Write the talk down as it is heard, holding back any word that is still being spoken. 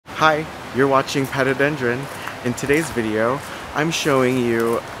Hi, you're watching Petodendron. In today's video, I'm showing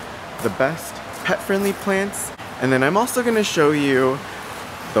you the best pet-friendly plants, and then I'm also going to show you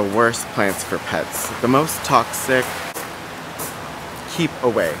the worst plants for pets. The most toxic, keep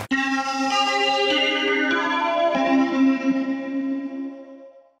away.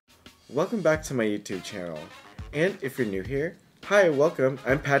 Welcome back to my YouTube channel. And if you're new here, hi, welcome.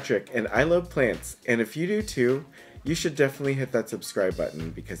 I'm Patrick, and I love plants. And if you do too, you should definitely hit that subscribe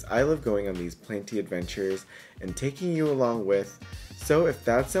button because I love going on these planty adventures and taking you along with. So if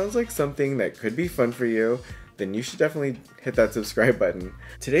that sounds like something that could be fun for you, then you should definitely hit that subscribe button.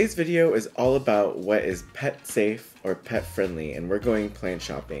 Today's video is all about what is pet safe or pet friendly, and we're going plant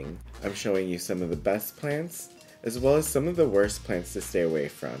shopping. I'm showing you some of the best plants as well as some of the worst plants to stay away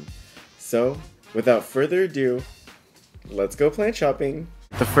from. So without further ado, let's go plant shopping.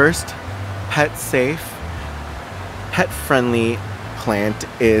 The first pet safe, pet-friendly plant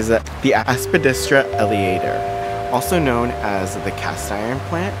is the Aspidistra eleator, also known as the cast iron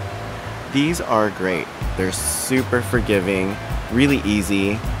plant. These are great. They're super forgiving, really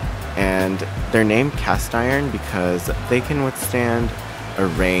easy, and they're named cast iron because they can withstand a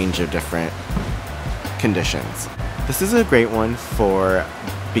range of different conditions. This is a great one for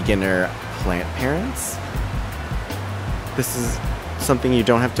beginner plant parents. This is something you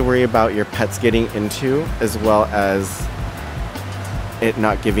don't have to worry about your pets getting into, as well as it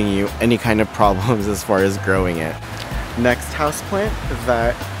not giving you any kind of problems as far as growing it. Next houseplant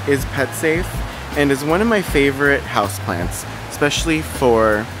that is pet safe and is one of my favorite houseplants, especially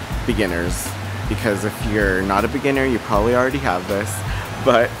for beginners, because if you're not a beginner, you probably already have this,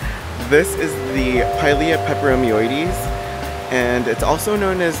 but this is the Pilea peperomioides, and it's also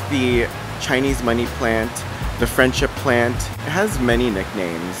known as the Chinese money plant, the friendship plant. It has many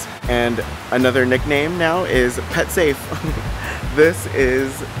nicknames, and another nickname now is pet safe. This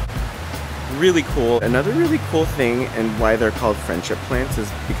is really cool. Another really cool thing and why they're called friendship plants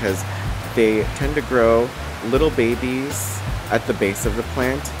is because they tend to grow little babies at the base of the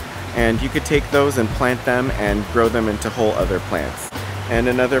plant, and you could take those and plant them and grow them into whole other plants. And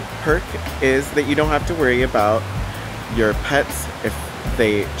another perk is that you don't have to worry about your pets if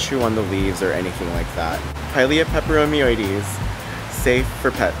they chew on the leaves or anything like that. Pilea peperomioides, safe for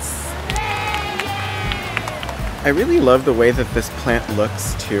pets. I really love the way that this plant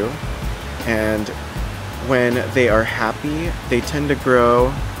looks too, and when they are happy, they tend to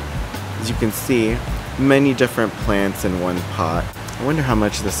grow, as you can see, many different plants in one pot. I wonder how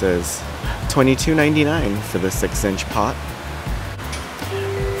much this is. $22.99 for the 6-inch pot.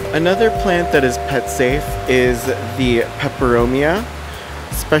 Another plant that is pet safe is the peperomia,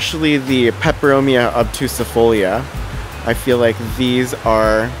 especially the Peperomia obtusifolia. I feel like these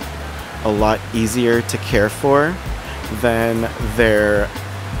are a lot easier to care for than their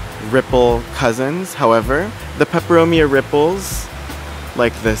ripple cousins. However, the Peperomia ripples,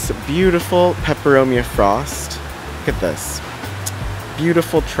 like this beautiful Peperomia frost, look at this,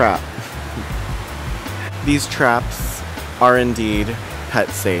 beautiful trap. These traps are indeed pet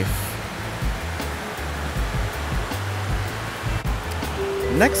safe.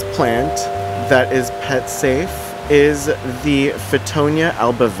 Next plant that is pet safe is the Fittonia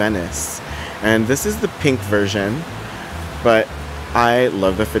albivenis, and this is the pink version, but I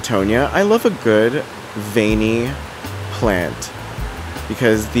love the Fittonia. I love a good veiny plant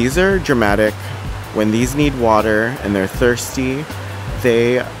because these are dramatic. When these need water and they're thirsty,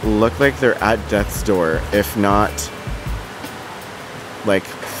 they look like they're at death's door, if not like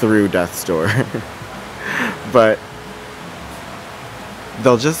through death's door. But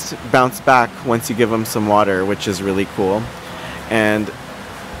they'll just bounce back once you give them some water, which is really cool. And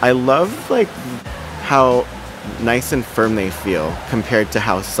I love like how nice and firm they feel compared to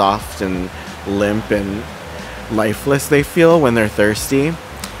how soft and limp and lifeless they feel when they're thirsty.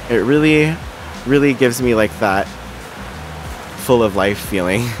 It really, really gives me like that full of life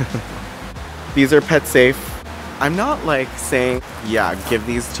feeling. These are pet safe. I'm not like saying, yeah, give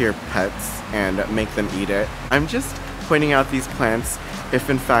these to your pets and make them eat it. I'm just pointing out these plants if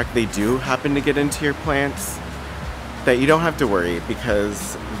in fact they do happen to get into your plants, that you don't have to worry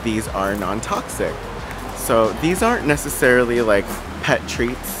because these are non-toxic. So these aren't necessarily like pet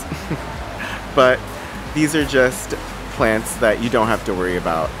treats, but these are just plants that you don't have to worry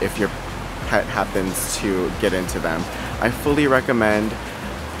about if your pet happens to get into them. I fully recommend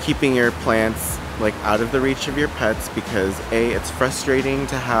keeping your plants like out of the reach of your pets because A, it's frustrating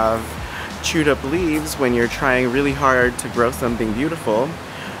to have chewed up leaves when you're trying really hard to grow something beautiful,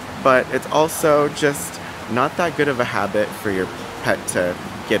 but it's also just not that good of a habit for your pet to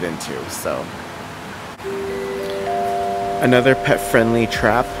get into. So another pet-friendly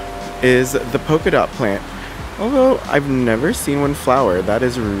trap is the polka dot plant. Although I've never seen one flower. That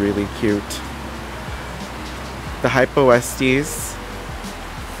is really cute. The Hypoestes,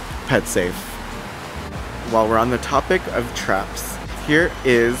 pet safe. While we're on the topic of traps, here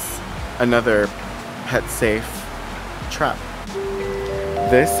is another pet safe trap.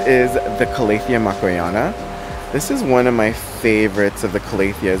 This is the Calathea makoyana. This is one of my favorites of the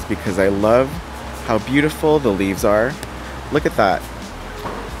Calatheas because I love how beautiful the leaves are. Look at that.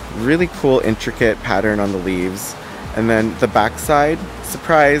 Really cool intricate pattern on the leaves. And then the back side,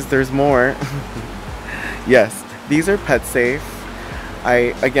 surprise, there's more. Yes, these are pet safe.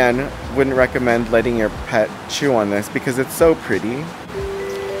 I, again, wouldn't recommend letting your pet chew on this because it's so pretty.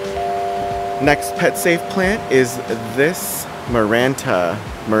 Next pet safe plant is this Maranta.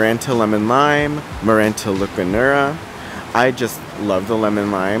 Maranta lemon lime, Maranta leucanura. I just love the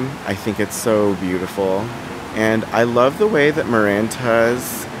lemon lime. I think it's so beautiful. And I love the way that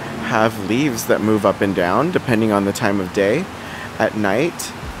Marantas have leaves that move up and down depending on the time of day. At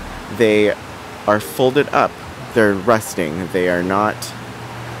night, they are folded up. They're resting. They are not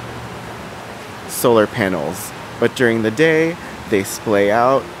solar panels. But during the day, they splay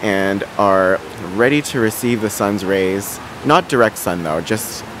out and are ready to receive the sun's rays. Not direct sun though,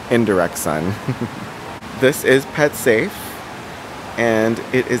 just indirect sun. This is pet safe and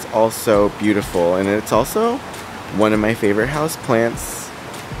it is also beautiful, and it's also one of my favorite house plants.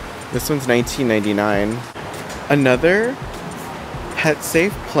 This one's $19.99. Another pet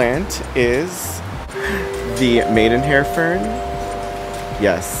safe plant is the maidenhair fern.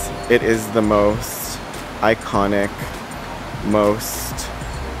 Yes, it is the most iconic, most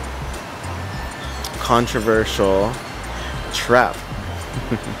controversial trap.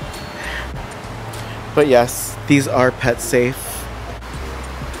 But yes, these are pet safe.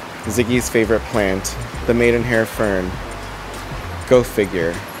 Ziggy's favorite plant, the maidenhair fern. Go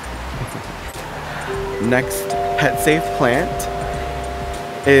figure. Next pet safe plant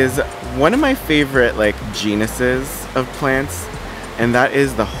is one of my favorite genuses of plants, and that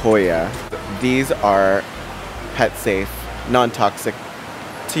is the Hoya. These are pet safe, non-toxic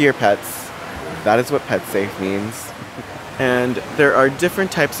to your pets. That is what pet safe means. And there are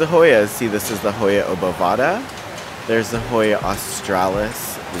different types of Hoyas. See, this is the Hoya obovata. There's the Hoya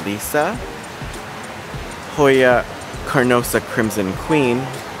australis lisa. Hoya carnosa crimson queen,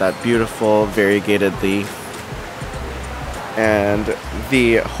 that beautiful variegated leaf. And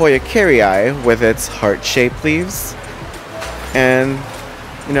the Hoya carrii with its heart-shaped leaves. And,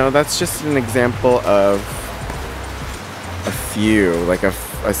 you know, that's just an example of a few, like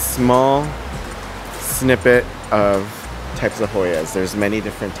a small snippet of types of Hoyas. There's many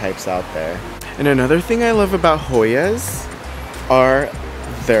different types out there. And another thing I love about Hoyas are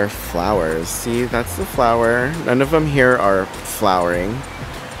their flowers. See, that's the flower. None of them here are flowering,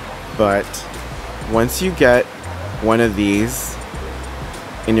 but once you get one of these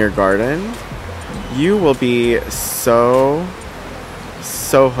in your garden, you will be so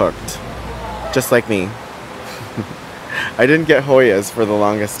hooked, just like me. I didn't get Hoyas for the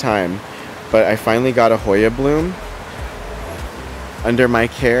longest time, but I finally got a Hoya bloom under my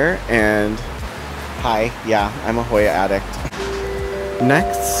care, and hi, yeah, I'm a Hoya addict.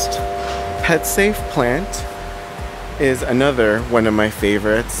 Next pet safe plant is another one of my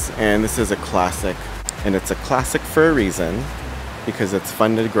favorites, and this is a classic. And it's a classic for a reason, because it's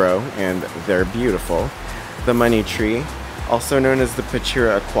fun to grow and they're beautiful. The money tree, also known as the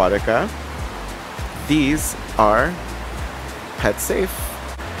Pachira aquatica. These are pet safe,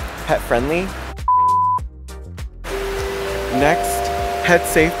 pet friendly. Next pet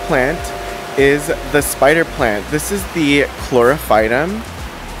safe plant is the spider plant. This is the Chlorophytum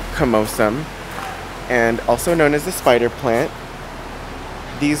comosum, and also known as the spider plant.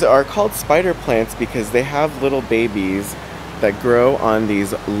 These are called spider plants because they have little babies that grow on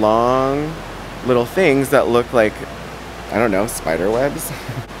these long little things that look like, I don't know, spider webs.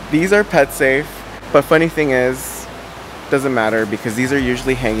 These are pet safe, but funny thing is, doesn't matter because these are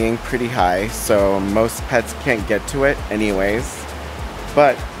usually hanging pretty high, so most pets can't get to it anyways.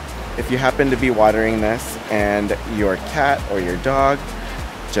 But if you happen to be watering this and your cat or your dog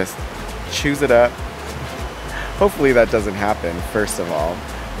just chews it up, hopefully that doesn't happen, first of all.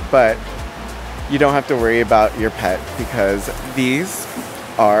 But you don't have to worry about your pet because these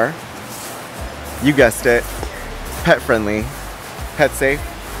are, you guessed it, pet friendly, pet safe.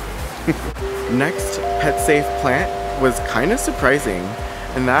 Next pet safe plant was kind of surprising,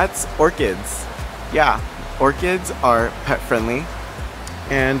 and that's orchids. Yeah, orchids are pet friendly,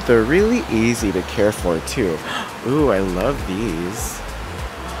 and they're really easy to care for too. Ooh, I love these.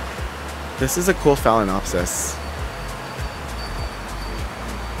 This is a cool phalaenopsis.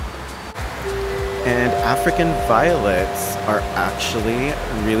 And African violets are actually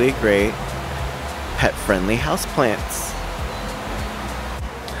really great pet-friendly houseplants.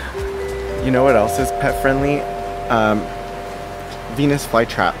 You know what else is pet-friendly? Venus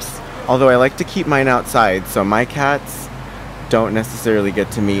flytraps. Although I like to keep mine outside, so my cats don't necessarily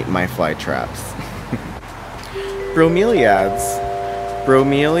get to meet my flytraps. Bromeliads.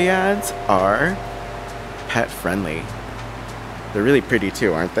 Bromeliads are pet-friendly. They're really pretty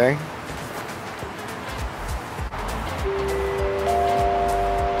too, aren't they?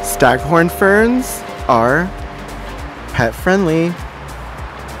 Staghorn ferns are pet-friendly,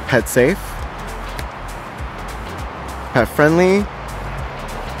 pet-safe, pet-friendly,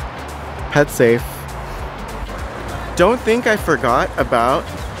 pet-safe. Don't think I forgot about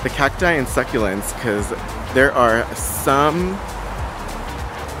the cacti and succulents, because there are some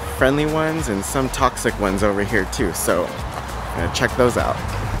friendly ones and some toxic ones over here too, so I'm gonna check those out.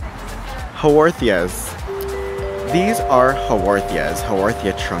 Haworthias. These are Haworthias,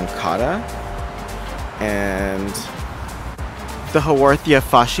 Haworthia truncata, and the Haworthia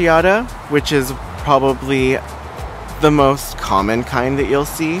fasciata, which is probably the most common kind that you'll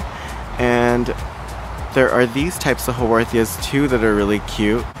see. And there are these types of Haworthias too that are really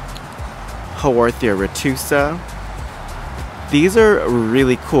cute. Haworthia retusa. These are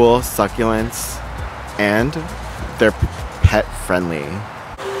really cool succulents, and they're pet friendly.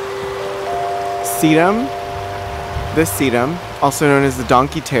 Sedum. This sedum, also known as the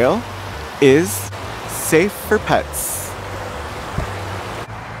donkey tail, is safe for pets.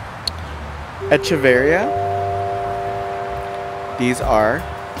 Echeveria. These are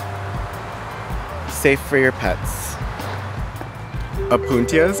safe for your pets.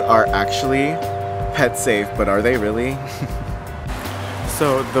 Opuntias are actually pet safe, but are they really?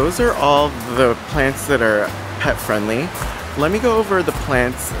 So those are all the plants that are pet friendly. Let me go over the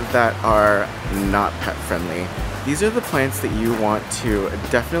plants that are not pet friendly. These are the plants that you want to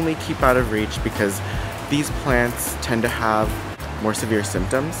definitely keep out of reach, because these plants tend to have more severe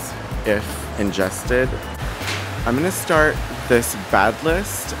symptoms if ingested. I'm gonna start this bad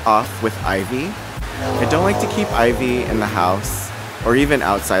list off with ivy. I don't like to keep ivy in the house or even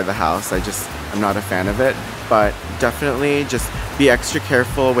outside the house. I'm not a fan of it, but definitely just be extra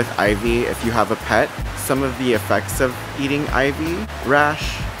careful with ivy if you have a pet. Some of the effects of eating ivy: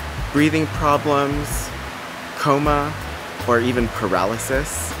 rash, breathing problems, coma, or even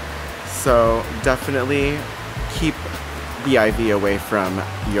paralysis. So definitely keep the ivy away from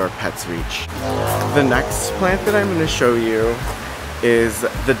your pet's reach. The next plant that I'm going to show you is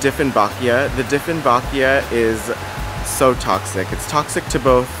the Dieffenbachia. The Dieffenbachia is so toxic. It's toxic to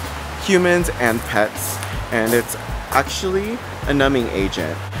both humans and pets, and it's actually a numbing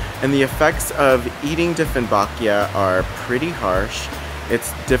agent. And the effects of eating Dieffenbachia are pretty harsh.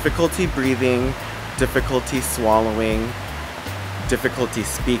 It's difficulty breathing, difficulty swallowing, difficulty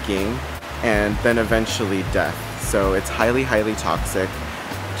speaking, and then eventually death. So it's highly, highly toxic.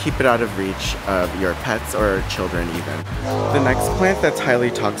 Keep it out of reach of your pets or children even. The next plant that's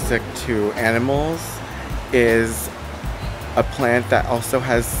highly toxic to animals is a plant that also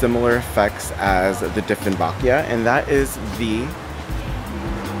has similar effects as the Dieffenbachia, and that is the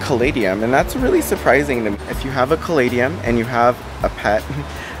caladium. And that's really surprising to me. If you have a caladium and you have a pet,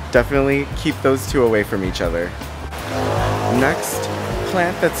 definitely keep those two away from each other. Next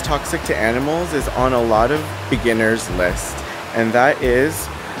plant that's toxic to animals is on a lot of beginners' list, and that is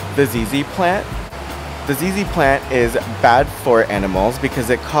the Ziggy plant. The Ziggy plant is bad for animals because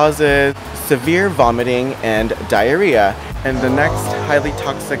it causes severe vomiting and diarrhea. And the next highly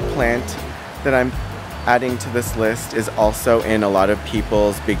toxic plant that I'm adding to this list is also in a lot of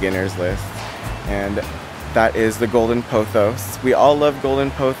people's beginners list, and that is the golden pothos. We all love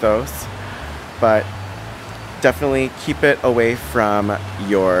golden pothos, but definitely keep it away from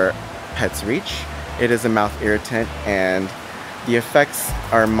your pet's reach. It is a mouth irritant, and the effects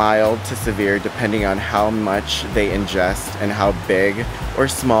are mild to severe depending on how much they ingest and how big or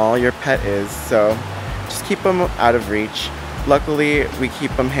small your pet is. So just keep them out of reach. Luckily, we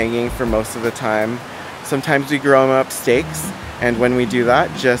keep them hanging for most of the time. Sometimes we grow them up steaks, and when we do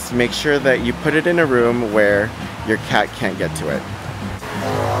that, just make sure that you put it in a room where your cat can't get to it.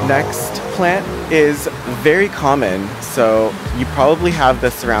 Next plant is very common, so you probably have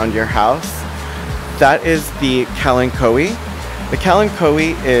this around your house. That is the kalanchoe. The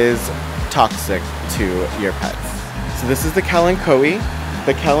kalanchoe is toxic to your pets. So this is the kalanchoe.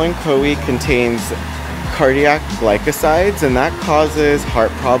 The kalanchoe contains cardiac glycosides, and that causes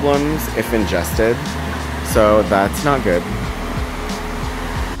heart problems if ingested. So that's not good.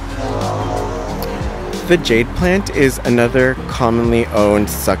 The jade plant is another commonly owned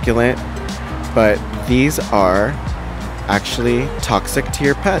succulent. but these are actually toxic to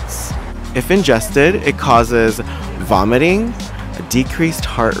your pets. If ingested, it causes vomiting, a decreased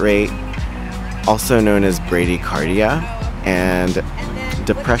heart rate, also known as bradycardia, and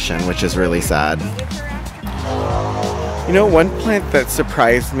depression, which is really sad. You know, one plant that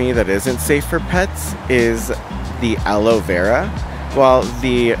surprised me that isn't safe for pets is the aloe vera. While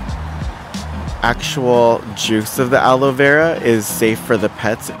the actual juice of the aloe vera is safe for the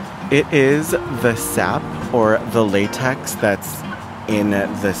pets, it is the sap or the latex that's in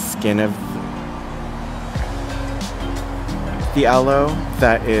the skin of the aloe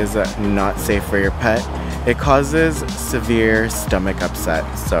that is not safe for your pet. It causes severe stomach upset,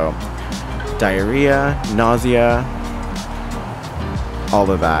 so diarrhea, nausea, all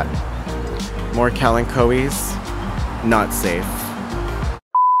of that. More kalanchoes, not safe.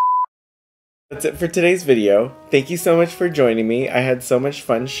 That's it for today's video. Thank you so much for joining me. I had so much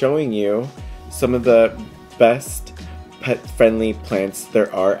fun showing you some of the best pet-friendly plants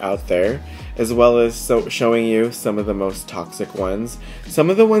there are out there, as well as showing you some of the most toxic ones. Some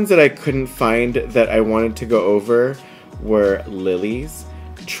of the ones that I couldn't find that I wanted to go over were lilies.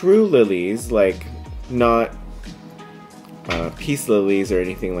 True lilies, like not peace lilies or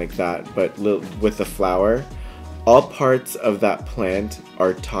anything like that, but with the flower. All parts of that plant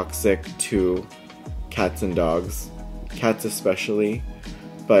are toxic to cats and dogs, cats especially,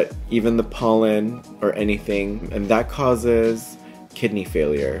 but even the pollen or anything, and that causes kidney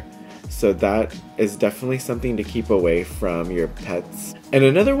failure. So that is definitely something to keep away from your pets. And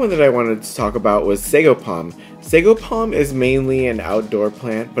another one that I wanted to talk about was sago palm. Sago palm is mainly an outdoor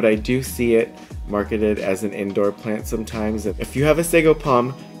plant, but I do see it marketed as an indoor plant sometimes. If you have a sago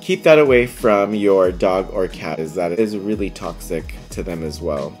palm, keep that away from your dog or cat, as that is really toxic to them as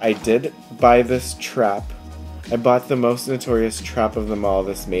well. I did buy this trap. I bought the most notorious trap of them all,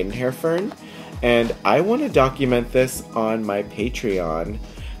 this maidenhair fern, and I want to document this on my Patreon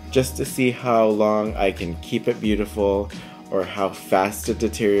just to see how long I can keep it beautiful or how fast it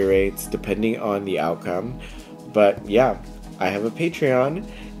deteriorates depending on the outcome. But yeah, I have a Patreon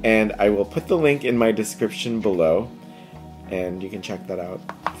and I will put the link in my description below and you can check that out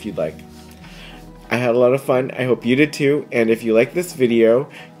if you'd like. I had a lot of fun. I hope you did too, and if you like this video,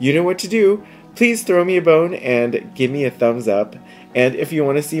 you know what to do. Please throw me a bone and give me a thumbs up, and if you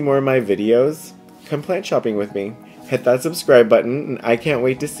want to see more of my videos, come plant shopping with me. Hit that subscribe button, and I can't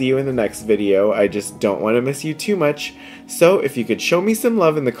wait to see you in the next video. I just don't want to miss you too much, so if you could show me some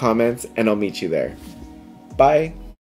love in the comments, and I'll meet you there. Bye!